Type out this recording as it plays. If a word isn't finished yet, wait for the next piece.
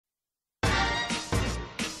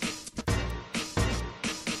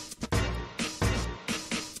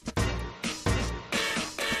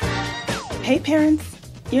Hey parents,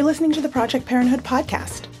 you're listening to the Project Parenthood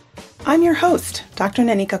podcast. I'm your host, Dr.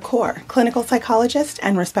 Nanika Coor, clinical psychologist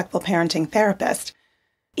and respectful parenting therapist.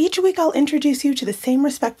 Each week I'll introduce you to the same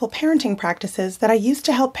respectful parenting practices that I use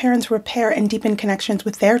to help parents repair and deepen connections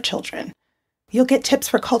with their children. You'll get tips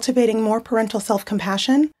for cultivating more parental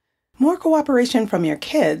self-compassion, more cooperation from your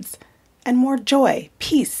kids, and more joy,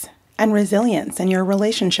 peace, and resilience in your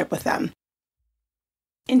relationship with them.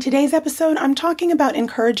 In today's episode, I'm talking about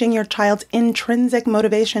encouraging your child's intrinsic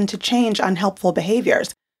motivation to change unhelpful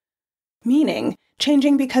behaviors, meaning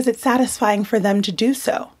changing because it's satisfying for them to do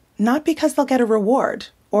so, not because they'll get a reward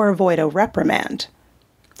or avoid a reprimand.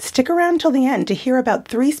 Stick around till the end to hear about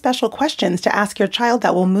 3 special questions to ask your child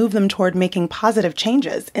that will move them toward making positive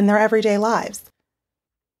changes in their everyday lives.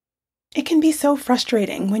 It can be so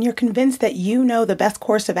frustrating when you're convinced that you know the best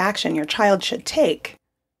course of action your child should take.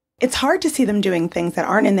 It's hard to see them doing things that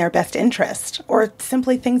aren't in their best interest, or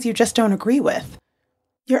simply things you just don't agree with.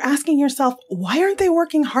 You're asking yourself, why aren't they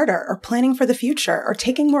working harder or planning for the future or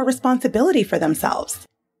taking more responsibility for themselves?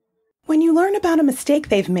 When you learn about a mistake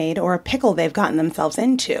they've made or a pickle they've gotten themselves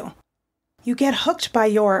into, you get hooked by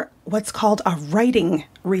your what's called a righting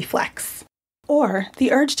reflex, or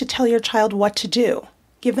the urge to tell your child what to do,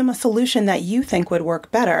 give them a solution that you think would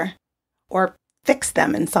work better, or fix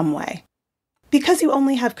them in some way. Because you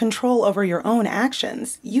only have control over your own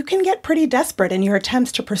actions, you can get pretty desperate in your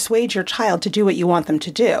attempts to persuade your child to do what you want them to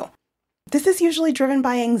do. This is usually driven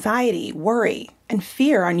by anxiety, worry, and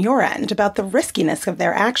fear on your end about the riskiness of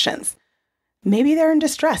their actions. Maybe they're in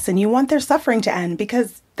distress and you want their suffering to end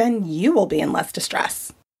because then you will be in less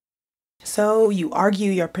distress. So you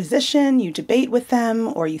argue your position, you debate with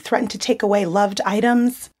them, or you threaten to take away loved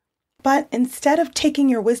items. But instead of taking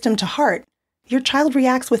your wisdom to heart, your child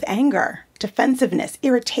reacts with anger, defensiveness,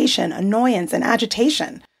 irritation, annoyance, and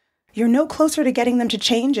agitation. You're no closer to getting them to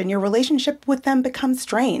change and your relationship with them becomes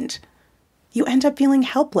strained. You end up feeling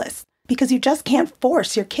helpless because you just can't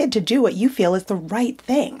force your kid to do what you feel is the right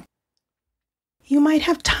thing. You might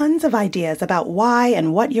have tons of ideas about why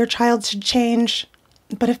and what your child should change,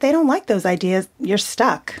 but if they don't like those ideas, you're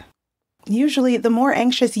stuck. Usually, the more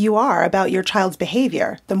anxious you are about your child's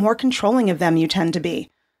behavior, the more controlling of them you tend to be.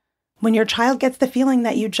 When your child gets the feeling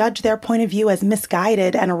that you judge their point of view as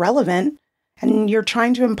misguided and irrelevant, and you're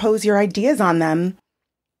trying to impose your ideas on them,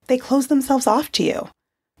 they close themselves off to you.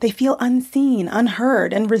 They feel unseen,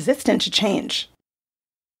 unheard, and resistant to change.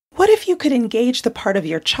 What if you could engage the part of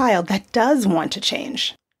your child that does want to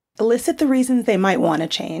change, elicit the reasons they might want to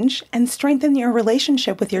change, and strengthen your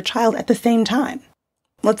relationship with your child at the same time?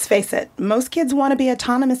 Let's face it, most kids want to be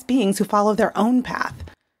autonomous beings who follow their own path.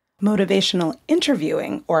 Motivational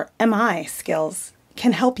interviewing, or MI skills,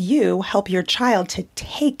 can help you help your child to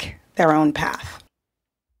take their own path.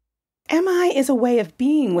 MI is a way of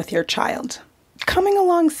being with your child, coming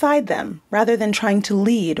alongside them rather than trying to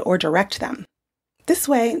lead or direct them. This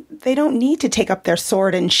way, they don't need to take up their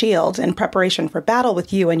sword and shield in preparation for battle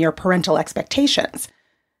with you and your parental expectations.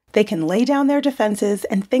 They can lay down their defenses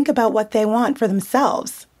and think about what they want for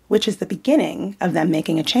themselves, which is the beginning of them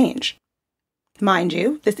making a change. Mind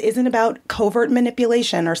you, this isn't about covert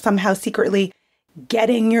manipulation or somehow secretly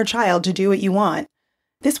getting your child to do what you want.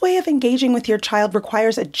 This way of engaging with your child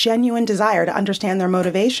requires a genuine desire to understand their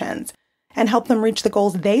motivations and help them reach the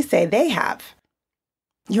goals they say they have.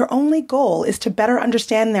 Your only goal is to better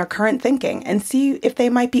understand their current thinking and see if they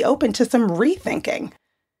might be open to some rethinking.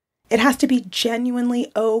 It has to be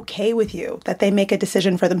genuinely okay with you that they make a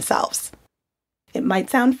decision for themselves. It might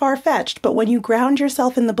sound far-fetched, but when you ground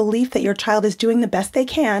yourself in the belief that your child is doing the best they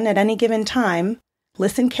can at any given time,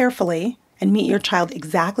 listen carefully, and meet your child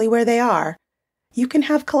exactly where they are, you can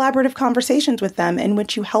have collaborative conversations with them in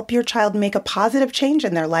which you help your child make a positive change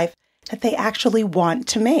in their life that they actually want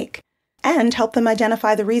to make, and help them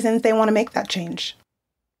identify the reasons they want to make that change.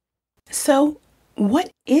 So,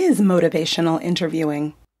 what is motivational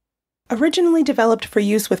interviewing? Originally developed for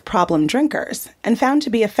use with problem drinkers and found to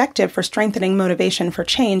be effective for strengthening motivation for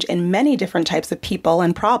change in many different types of people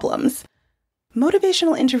and problems,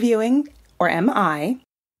 motivational interviewing, or MI,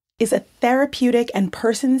 is a therapeutic and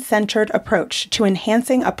person-centered approach to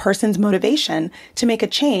enhancing a person's motivation to make a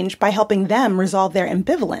change by helping them resolve their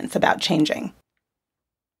ambivalence about changing.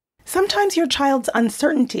 Sometimes your child's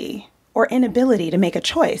uncertainty or inability to make a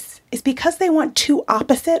choice is because they want 2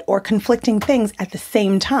 opposite or conflicting things at the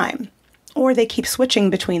same time, or they keep switching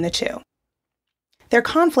between the 2. Their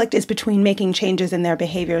conflict is between making changes in their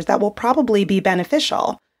behaviors that will probably be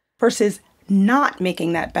beneficial versus not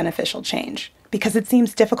making that beneficial change because it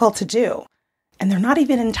seems difficult to do, and they're not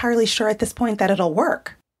even entirely sure at this point that it'll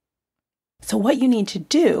work. So what you need to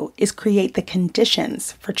do is create the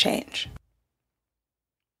conditions for change.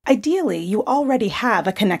 Ideally, you already have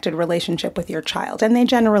a connected relationship with your child, and they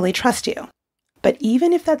generally trust you. But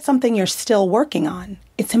even if that's something you're still working on,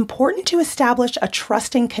 it's important to establish a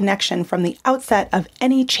trusting connection from the outset of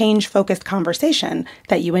any change-focused conversation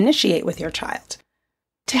that you initiate with your child.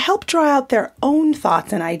 To help draw out their own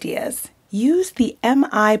thoughts and ideas, use the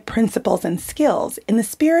MI principles and skills in the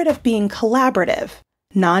spirit of being collaborative,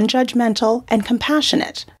 non-judgmental, and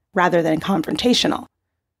compassionate, rather than confrontational.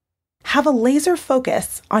 Have a laser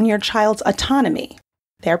focus on your child's autonomy,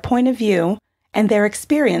 their point of view, and their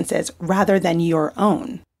experiences rather than your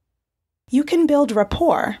own. You can build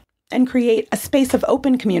rapport and create a space of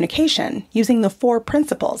open communication using the 4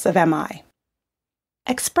 principles of MI.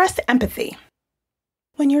 Express empathy.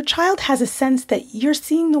 When your child has a sense that you're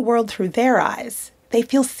seeing the world through their eyes, they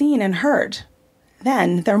feel seen and heard.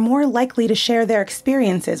 Then they're more likely to share their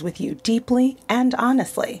experiences with you deeply and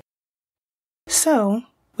honestly. So,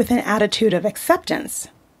 with an attitude of acceptance,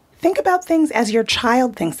 think about things as your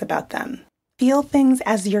child thinks about them. Feel things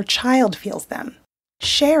as your child feels them.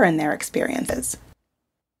 Share in their experiences.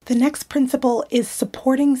 The next principle is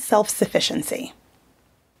supporting self-sufficiency.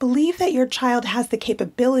 Believe that your child has the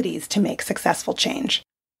capabilities to make successful change.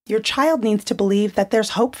 Your child needs to believe that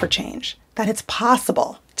there's hope for change, that it's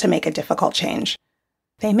possible to make a difficult change.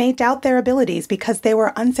 They may doubt their abilities because they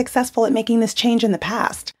were unsuccessful at making this change in the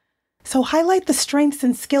past. So highlight the strengths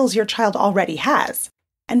and skills your child already has,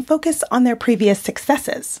 and focus on their previous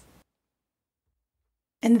successes.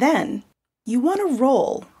 And then, you want to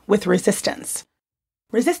roll with resistance.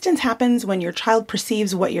 Resistance happens when your child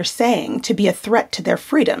perceives what you're saying to be a threat to their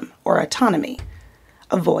freedom or autonomy.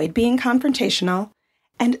 Avoid being confrontational,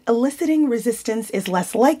 and eliciting resistance is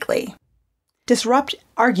less likely. Disrupt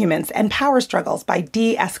arguments and power struggles by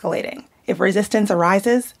de-escalating. If resistance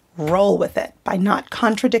arises, roll with it by not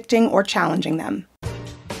contradicting or challenging them.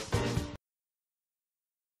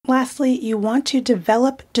 Lastly, you want to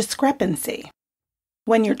develop discrepancy.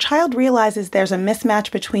 When your child realizes there's a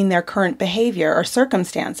mismatch between their current behavior or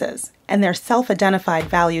circumstances and their self-identified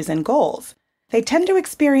values and goals, they tend to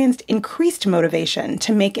experience increased motivation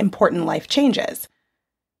to make important life changes.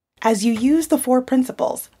 As you use the 4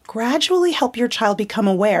 principles, gradually help your child become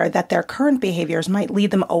aware that their current behaviors might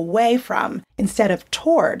lead them away from instead of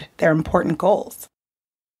toward their important goals.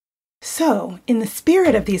 So, in the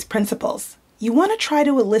spirit of these principles, you want to try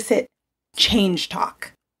to elicit change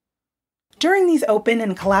talk. During these open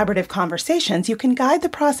and collaborative conversations, you can guide the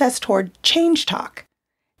process toward change talk.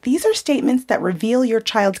 These are statements that reveal your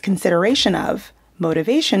child's consideration of,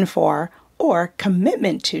 motivation for, or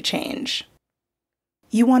commitment to change.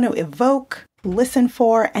 You want to evoke, listen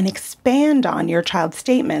for, and expand on your child's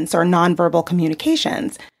statements or nonverbal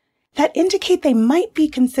communications that indicate they might be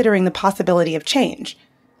considering the possibility of change.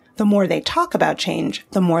 The more they talk about change,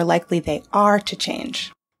 the more likely they are to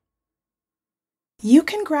change. You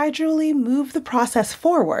can gradually move the process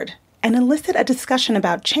forward and elicit a discussion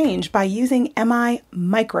about change by using MI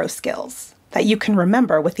micro skills that you can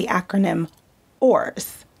remember with the acronym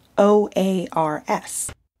OARS,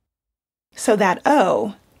 O-A-R-S. So that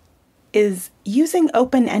O is using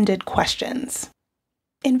open-ended questions.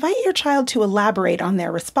 Invite your child to elaborate on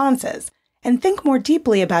their responses and think more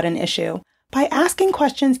deeply about an issue by asking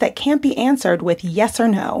questions that can't be answered with yes or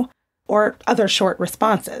no or other short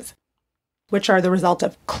responses, which are the result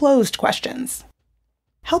of closed questions.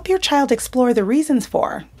 Help your child explore the reasons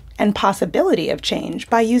for and possibility of change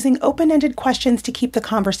by using open-ended questions to keep the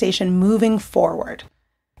conversation moving forward.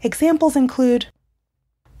 Examples include,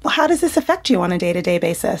 well, how does this affect you on a day-to-day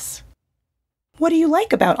basis? What do you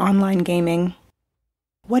like about online gaming?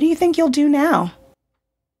 What do you think you'll do now?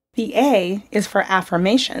 The A is for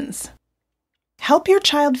affirmations. Help your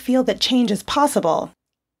child feel that change is possible,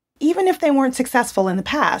 even if they weren't successful in the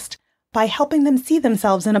past, by helping them see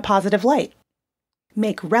themselves in a positive light.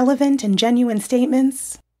 Make relevant and genuine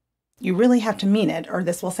statements. You really have to mean it, or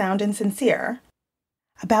this will sound insincere.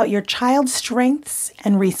 About your child's strengths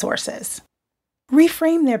and resources.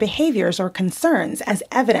 Reframe their behaviors or concerns as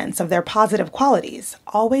evidence of their positive qualities,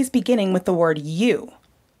 always beginning with the word you.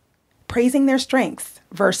 Praising their strengths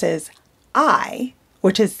versus I,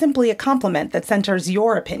 which is simply a compliment that centers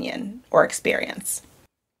your opinion or experience.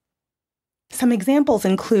 Some examples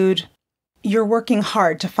include, you're working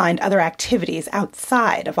hard to find other activities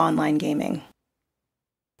outside of online gaming.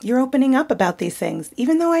 You're opening up about these things,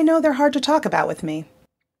 even though I know they're hard to talk about with me.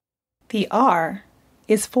 The R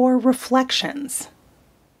is for reflections.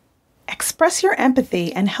 Express your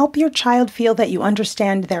empathy and help your child feel that you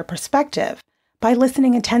understand their perspective by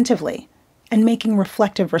listening attentively and making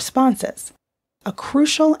reflective responses, a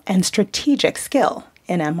crucial and strategic skill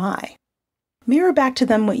in MI. Mirror back to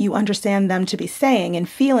them what you understand them to be saying and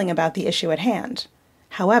feeling about the issue at hand.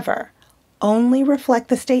 However, only reflect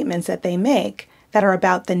the statements that they make that are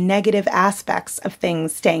about the negative aspects of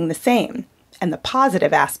things staying the same and the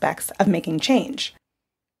positive aspects of making change.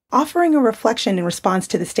 Offering a reflection in response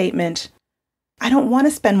to the statement, "I don't want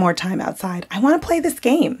to spend more time outside. I want to play this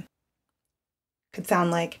game," could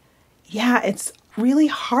sound like, "Yeah, it's really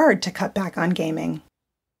hard to cut back on gaming."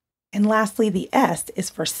 And lastly, the S is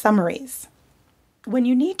for summaries. When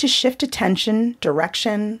you need to shift attention,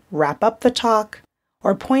 direction, wrap up the talk,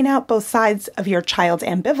 or point out both sides of your child's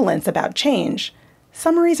ambivalence about change,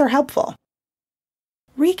 summaries are helpful.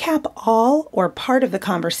 Recap all or part of the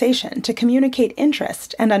conversation to communicate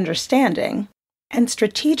interest and understanding, and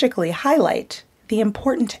strategically highlight the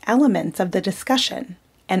important elements of the discussion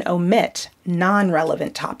and omit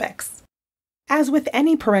non-relevant topics. As with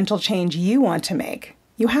any parental change you want to make,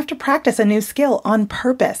 you have to practice a new skill on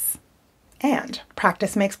purpose. And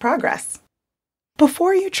practice makes progress.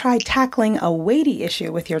 Before you try tackling a weighty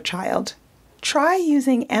issue with your child, try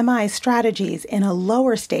using MI strategies in a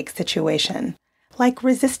lower stakes situation, like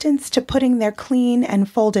resistance to putting their clean and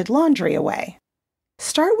folded laundry away.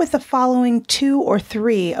 Start with the following 2 or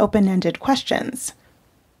 3 open-ended questions.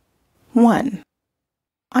 1.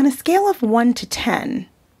 On a scale of 1 to 10,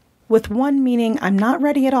 with 1 meaning I'm not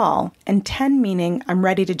ready at all and 10 meaning I'm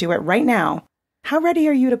ready to do it right now, how ready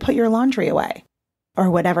are you to put your laundry away? Or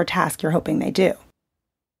whatever task you're hoping they do.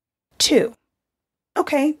 2.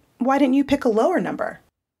 Okay, why didn't you pick a lower number?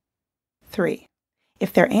 3.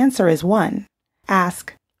 If their answer is 1,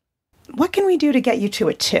 ask, what can we do to get you to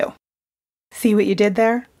a 2? See what you did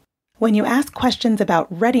there? When you ask questions about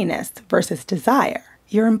readiness versus desire,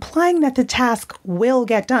 you're implying that the task will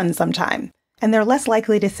get done sometime, and they're less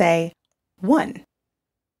likely to say 1.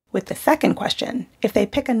 With the second question, if they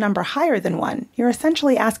pick a number higher than 1, you're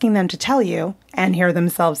essentially asking them to tell you, and hear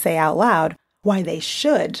themselves say out loud, why they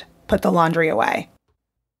should put the laundry away.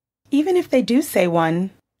 Even if they do say 1,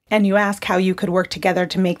 and you ask how you could work together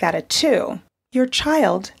to make that a 2, your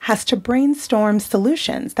child has to brainstorm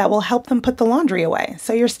solutions that will help them put the laundry away,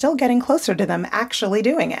 so you're still getting closer to them actually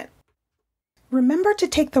doing it. Remember to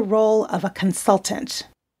take the role of a consultant,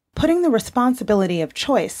 putting the responsibility of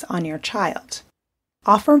choice on your child.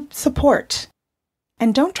 Offer support,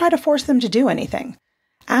 and don't try to force them to do anything.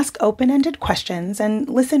 Ask open-ended questions and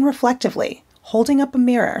listen reflectively, holding up a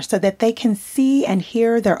mirror so that they can see and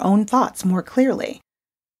hear their own thoughts more clearly.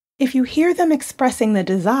 If you hear them expressing the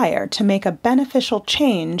desire to make a beneficial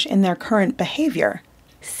change in their current behavior,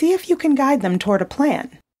 see if you can guide them toward a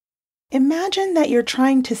plan. Imagine that you're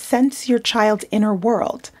trying to sense your child's inner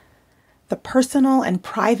world, the personal and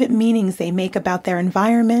private meanings they make about their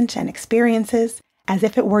environment and experiences, as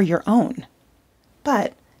if it were your own.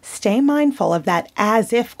 But stay mindful of that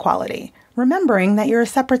as-if quality, remembering that you're a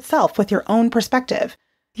separate self with your own perspective.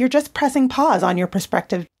 You're just pressing pause on your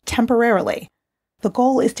perspective temporarily. The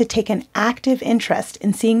goal is to take an active interest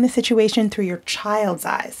in seeing the situation through your child's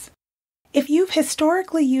eyes. If you've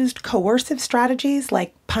historically used coercive strategies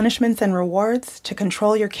like punishments and rewards to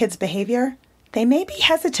control your kids' behavior, they may be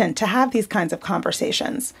hesitant to have these kinds of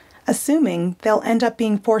conversations, assuming they'll end up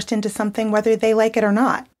being forced into something whether they like it or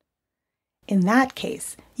not. In that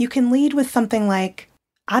case, you can lead with something like,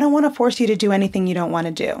 I don't want to force you to do anything you don't want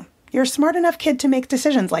to do. You're a smart enough kid to make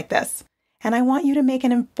decisions like this, and I want you to make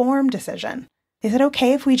an informed decision. Is it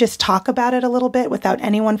okay if we just talk about it a little bit without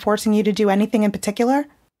anyone forcing you to do anything in particular?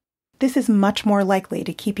 This is much more likely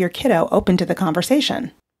to keep your kiddo open to the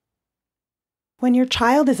conversation. When your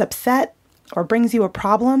child is upset or brings you a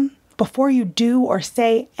problem, before you do or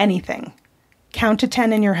say anything, count to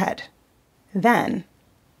 10 in your head. Then,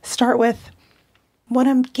 start with, what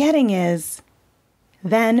I'm getting is,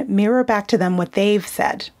 then mirror back to them what they've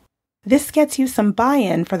said. This gets you some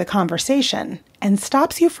buy-in for the conversation and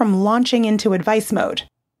stops you from launching into advice mode.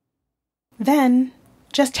 Then,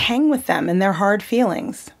 just hang with them in their hard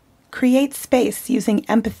feelings. Create space using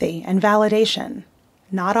empathy and validation,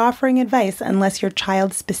 not offering advice unless your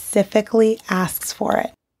child specifically asks for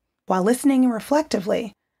it. While listening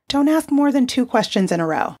reflectively, don't ask more than 2 questions in a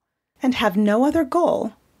row, and have no other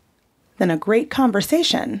goal than a great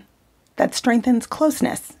conversation that strengthens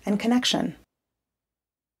closeness and connection.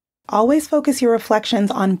 Always focus your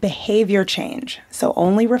reflections on behavior change, so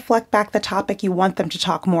only reflect back the topic you want them to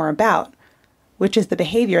talk more about, which is the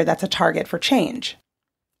behavior that's a target for change.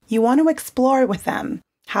 You want to explore with them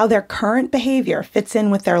how their current behavior fits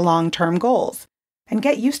in with their long-term goals, and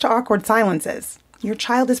get used to awkward silences. Your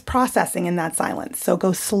child is processing in that silence, so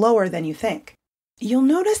go slower than you think. You'll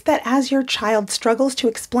notice that as your child struggles to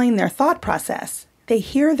explain their thought process, they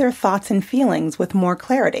hear their thoughts and feelings with more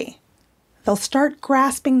clarity. they'll start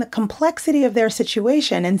grasping the complexity of their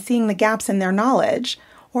situation and seeing the gaps in their knowledge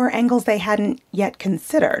or angles they hadn't yet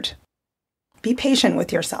considered. Be patient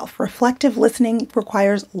with yourself. Reflective listening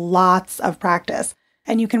requires lots of practice,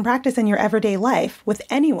 and you can practice in your everyday life with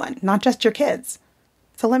anyone, not just your kids.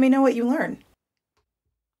 So let me know what you learn.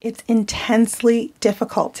 It's intensely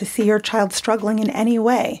difficult to see your child struggling in any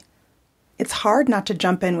way. It's hard not to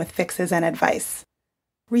jump in with fixes and advice.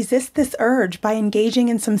 Resist this urge by engaging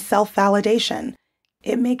in some self-validation.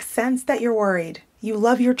 It makes sense that you're worried. You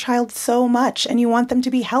love your child so much and you want them to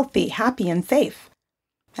be healthy, happy, and safe.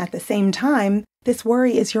 At the same time, this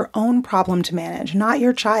worry is your own problem to manage, not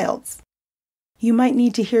your child's. You might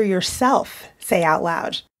need to hear yourself say out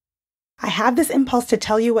loud, I have this impulse to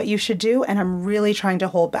tell you what you should do, and I'm really trying to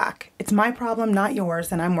hold back. It's my problem, not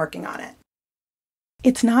yours, and I'm working on it.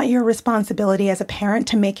 It's not your responsibility as a parent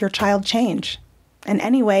to make your child change. And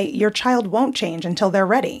anyway, your child won't change until they're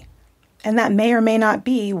ready. And that may or may not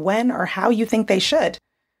be when or how you think they should.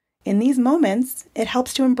 In these moments, it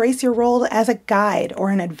helps to embrace your role as a guide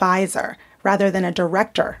or an advisor rather than a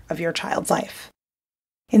director of your child's life.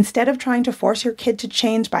 Instead of trying to force your kid to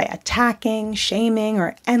change by attacking, shaming,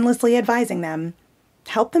 or endlessly advising them,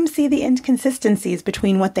 help them see the inconsistencies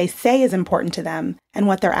between what they say is important to them and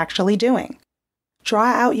what they're actually doing. Draw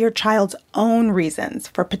out your child's own reasons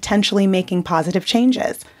for potentially making positive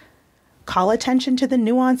changes. Call attention to the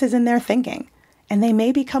nuances in their thinking, and they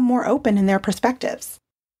may become more open in their perspectives.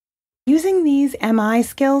 Using these MI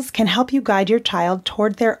skills can help you guide your child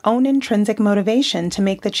toward their own intrinsic motivation to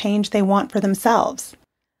make the change they want for themselves.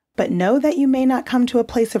 But know that you may not come to a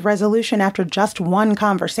place of resolution after just one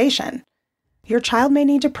conversation. Your child may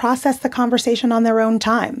need to process the conversation on their own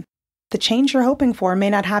time. The change you're hoping for may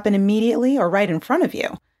not happen immediately or right in front of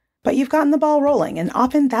you, but you've gotten the ball rolling, and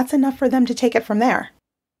often that's enough for them to take it from there.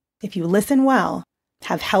 If you listen well,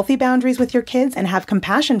 have healthy boundaries with your kids, and have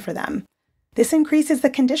compassion for them, this increases the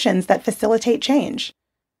conditions that facilitate change.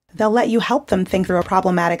 They'll let you help them think through a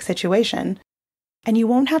problematic situation, and you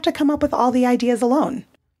won't have to come up with all the ideas alone.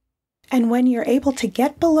 And when you're able to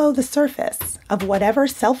get below the surface of whatever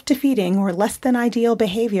self-defeating or less than ideal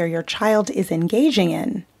behavior your child is engaging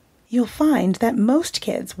in, you'll find that most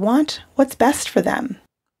kids want what's best for them,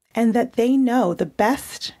 and that they know the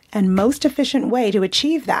best and most efficient way to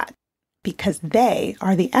achieve that, because they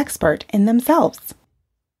are the expert in themselves.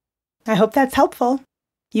 I hope that's helpful.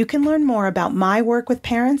 You can learn more about my work with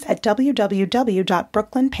parents at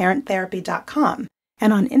www.brooklynparenttherapy.com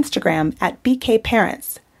and on Instagram at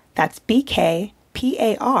BKParents. That's BKPARENTS.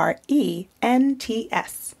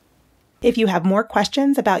 If you have more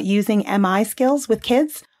questions about using MI skills with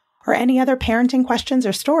kids or any other parenting questions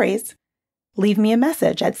or stories, leave me a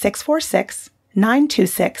message at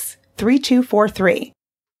 646-926-3243.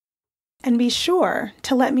 And be sure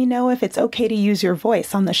to let me know if it's okay to use your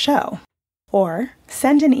voice on the show, or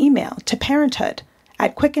send an email to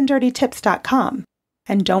parenthood@quickanddirtytips.com.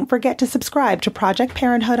 And don't forget to subscribe to Project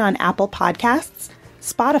Parenthood on Apple Podcasts,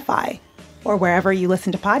 Spotify, or wherever you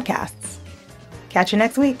listen to podcasts. Catch you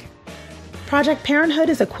next week. Project Parenthood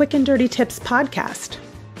is a Quick and Dirty Tips podcast.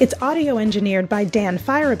 It's audio engineered by Dan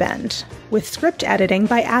Firebend, with script editing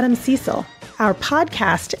by Adam Cecil. Our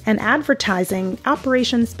podcast and advertising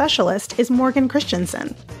operations specialist is Morgan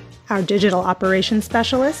Christensen. Our digital operations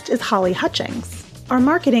specialist is Holly Hutchings. Our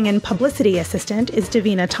marketing and publicity assistant is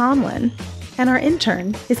Davina Tomlin. And our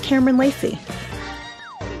intern is Cameron Lacey.